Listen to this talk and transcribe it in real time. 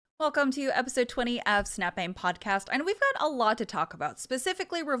Welcome to episode 20 of Snap Aim Podcast, and we've got a lot to talk about,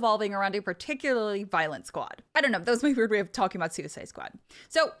 specifically revolving around a particularly violent squad. I don't know, that was my weird way of talking about Suicide Squad.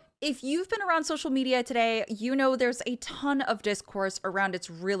 So, if you've been around social media today, you know there's a ton of discourse around its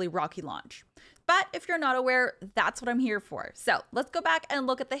really rocky launch. But if you're not aware, that's what I'm here for. So, let's go back and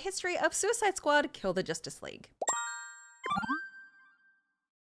look at the history of Suicide Squad Kill the Justice League.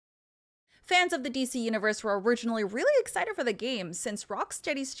 Fans of the DC Universe were originally really excited for the game since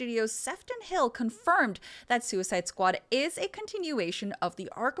Rocksteady Studios' Sefton Hill confirmed that Suicide Squad is a continuation of the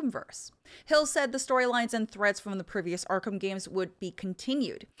Arkhamverse. Hill said the storylines and threads from the previous Arkham games would be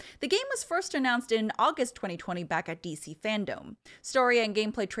continued. The game was first announced in August 2020 back at DC Fandom. Story and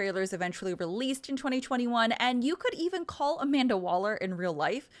gameplay trailers eventually released in 2021, and you could even call Amanda Waller in real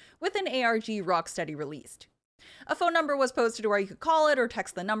life with an ARG Rocksteady released. A phone number was posted where you could call it or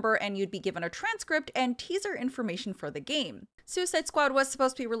text the number, and you'd be given a transcript and teaser information for the game. Suicide Squad was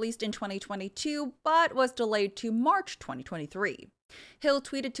supposed to be released in 2022, but was delayed to March 2023. Hill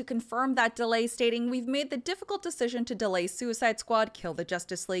tweeted to confirm that delay, stating, "We've made the difficult decision to delay Suicide Squad Kill the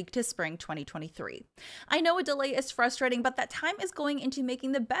Justice League to spring 2023. I know a delay is frustrating, but that time is going into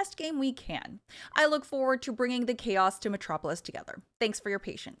making the best game we can. I look forward to bringing the chaos to Metropolis together. Thanks for your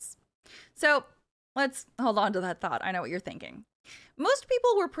patience." So, let's hold on to that thought. I know what you're thinking. Most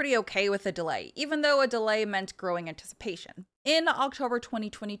people were pretty okay with the delay, even though a delay meant growing anticipation. In October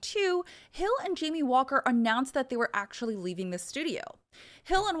 2022, Hill and Jamie Walker announced that they were actually leaving the studio.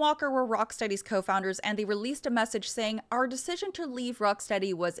 Hill and Walker were Rocksteady's co-founders, and they released a message saying, "Our decision to leave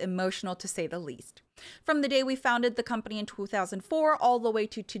Rocksteady was emotional, to say the least. From the day we founded the company in 2004 all the way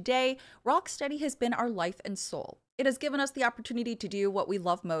to today, Rocksteady has been our life and soul. It has given us the opportunity to do what we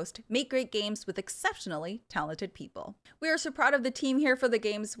love most, make great games with exceptionally talented people. We are so proud of the team here for the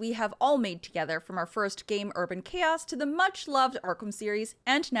games we have all made together, from our first game, Urban Chaos, to the much-loved Arkham series,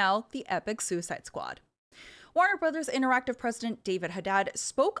 and now the epic Suicide Squad." Warner Bros. Interactive president David Haddad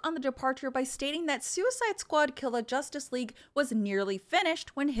spoke on the departure by stating that Suicide Squad Kill the Justice League was nearly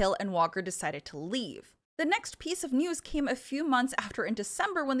finished when Hill and Walker decided to leave. The next piece of news came a few months after, in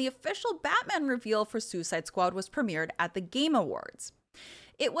December, when the official Batman reveal for Suicide Squad was premiered at the Game Awards.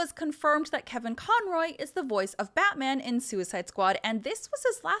 It was confirmed that Kevin Conroy is the voice of Batman in Suicide Squad, and this was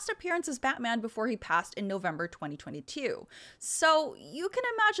his last appearance as Batman before he passed in November 2022. So you can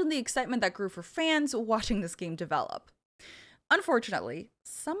imagine the excitement that grew for fans watching this game develop. Unfortunately,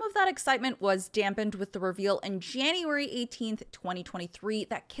 some of that excitement was dampened with the reveal on January 18th, 2023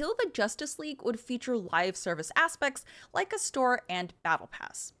 that Kill the Justice League would feature live service aspects like a store and battle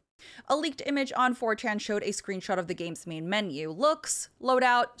pass. A leaked image on 4chan showed a screenshot of the game's main menu: looks,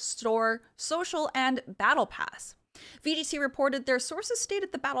 loadout, store, social, and battle pass. VGC reported their sources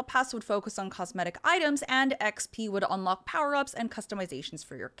stated the battle pass would focus on cosmetic items and XP would unlock power-ups and customizations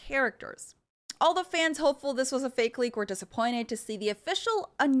for your characters. All the fans hopeful this was a fake leak were disappointed to see the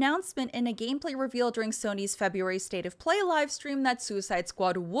official announcement in a gameplay reveal during Sony's February State of Play livestream that Suicide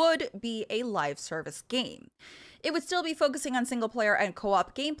Squad would be a live service game. It would still be focusing on single-player and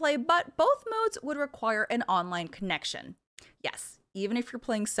co-op gameplay, but both modes would require an online connection. Yes, even if you're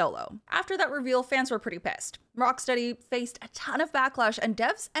playing solo. After that reveal, fans were pretty pissed. Rocksteady faced a ton of backlash, and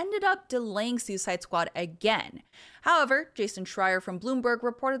devs ended up delaying Suicide Squad again. However, Jason Schreier from Bloomberg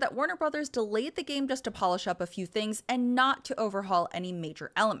reported that Warner Bros. Delayed the game just to polish up a few things and not to overhaul any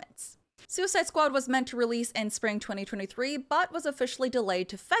major elements. Suicide Squad was meant to release in spring 2023, but was officially delayed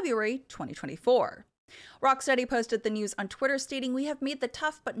to February 2024. Rocksteady posted the news on Twitter, stating, "We have made the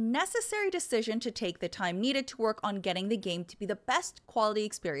tough but necessary decision to take the time needed to work on getting the game to be the best quality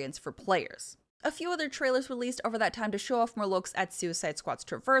experience for players." A few other trailers released over that time to show off more looks at Suicide Squad's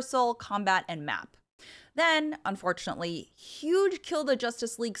traversal, combat, and map. Then, unfortunately, huge Kill the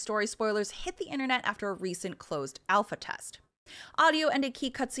Justice League story spoilers hit the internet after a recent closed alpha test. Audio and a key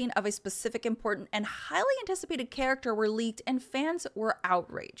cutscene of a specific important and highly anticipated character were leaked, and fans were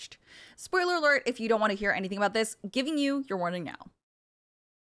outraged. Spoiler alert if you don't want to hear anything about this, giving you your warning now.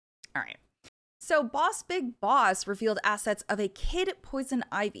 Alright. So Boss Big Boss revealed assets of a kid Poison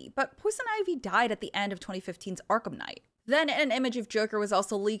Ivy, but Poison Ivy died at the end of 2015's Arkham Knight. Then an image of Joker was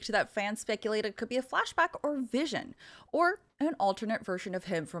also leaked that fans speculated could be a flashback or vision, or an alternate version of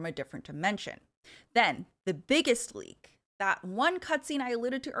him from a different dimension. Then, the biggest leak. That one cutscene I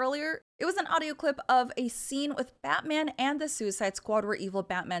alluded to earlier, it was an audio clip of a scene with Batman and the Suicide Squad where evil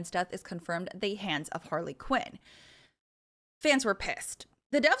Batman's death is confirmed at the hands of Harley Quinn. Fans were pissed.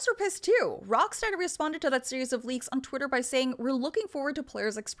 The devs were pissed too. Rocksteady responded to that series of leaks on Twitter by saying, "We're looking forward to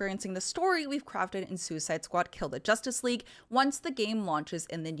players experiencing the story we've crafted in Suicide Squad Kill the Justice League once the game launches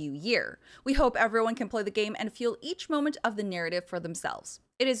in the new year. We hope everyone can play the game and feel each moment of the narrative for themselves.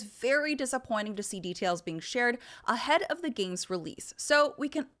 It is very disappointing to see details being shared ahead of the game's release, so we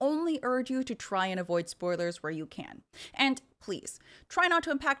can only urge you to try and avoid spoilers where you can. And please, try not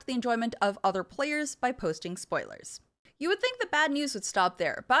to impact the enjoyment of other players by posting spoilers. You would think the bad news would stop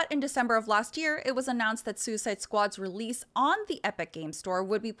there, but in December of last year, it was announced that Suicide Squad's release on the Epic Games Store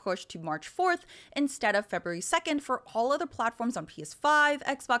would be pushed to March 4th instead of February 2nd for all other platforms on PS5,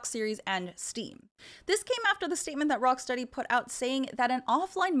 Xbox Series, and Steam. This came after the statement that Rocksteady put out saying that an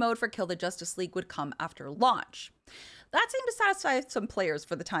offline mode for Kill the Justice League would come after launch. That seemed to satisfy some players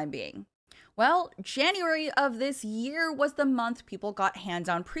for the time being. Well, January of this year was the month people got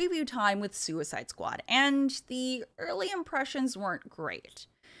hands-on preview time with Suicide Squad, and the early impressions weren't great.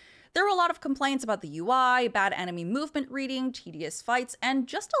 There were a lot of complaints about the UI, bad enemy movement reading, tedious fights, and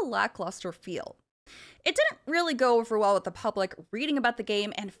just a lackluster feel. It didn't really go over well with the public reading about the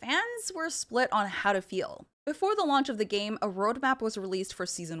game, and fans were split on how to feel. Before the launch of the game, a roadmap was released for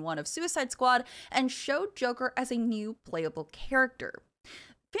Season 1 of Suicide Squad and showed Joker as a new playable character.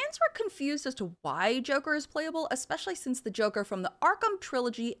 Fans were confused as to why Joker is playable, especially since the Joker from the Arkham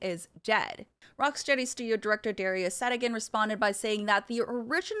trilogy is dead. Rocksteady studio director Darius Sadigan responded by saying that the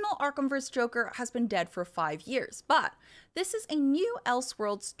original Arkhamverse Joker has been dead for 5 years, but this is a new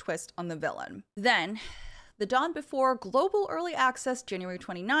Elseworlds twist on the villain. Then, the dawn before global early access, January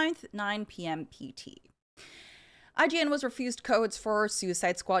 29th, 9 p.m. PT. IGN was refused codes for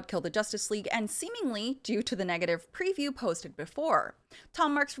Suicide Squad Kill the Justice League, and seemingly due to the negative preview posted before.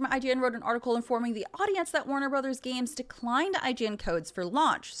 Tom Marks from IGN wrote an article informing the audience that Warner Bros. Games declined IGN codes for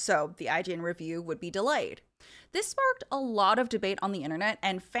launch, so the IGN review would be delayed. This sparked a lot of debate on the internet,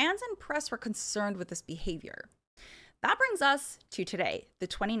 and fans and press were concerned with this behavior. That brings us to today, the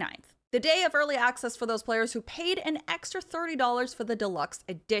 29th. The day of early access for those players who paid an extra $30 for the deluxe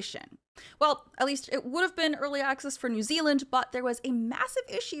edition. Well, at least it would have been early access for New Zealand, but there was a massive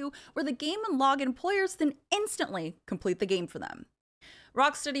issue where the game would log in players then instantly complete the game for them.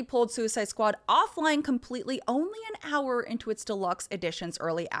 Rocksteady pulled Suicide Squad offline completely only an hour into its deluxe edition's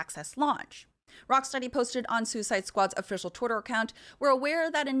early access launch. Rocksteady posted on Suicide Squad's official Twitter account, "We're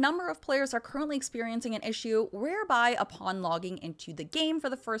aware that a number of players are currently experiencing an issue whereby upon logging into the game for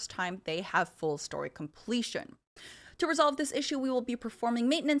the first time, they have full story completion. To resolve this issue, we will be performing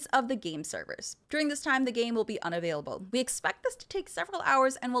maintenance of the game servers. During this time, the game will be unavailable. We expect this to take several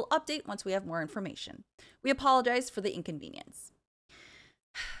hours and will update once we have more information. We apologize for the inconvenience."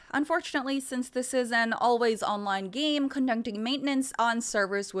 Unfortunately, since this is an always online game, conducting maintenance on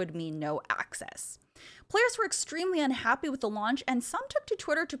servers would mean no access. Players were extremely unhappy with the launch, and some took to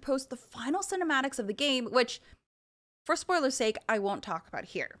Twitter to post the final cinematics of the game, which, for spoiler's sake, I won't talk about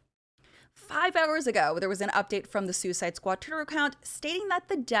here. 5 hours ago, there was an update from the Suicide Squad Twitter account stating that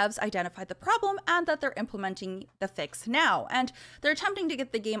the devs identified the problem and that they're implementing the fix now, and they're attempting to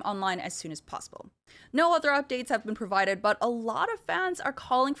get the game online as soon as possible. No other updates have been provided, but a lot of fans are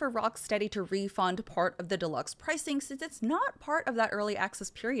calling for Rocksteady to refund part of the deluxe pricing since it's not part of that early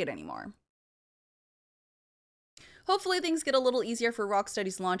access period anymore. Hopefully things get a little easier for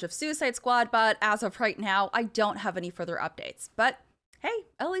Rocksteady's launch of Suicide Squad, but as of right now, I don't have any further updates. But hey,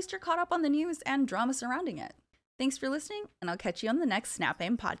 at least you're caught up on the news and drama surrounding it. Thanks for listening, and I'll catch you on the next Snap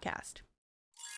Aim podcast.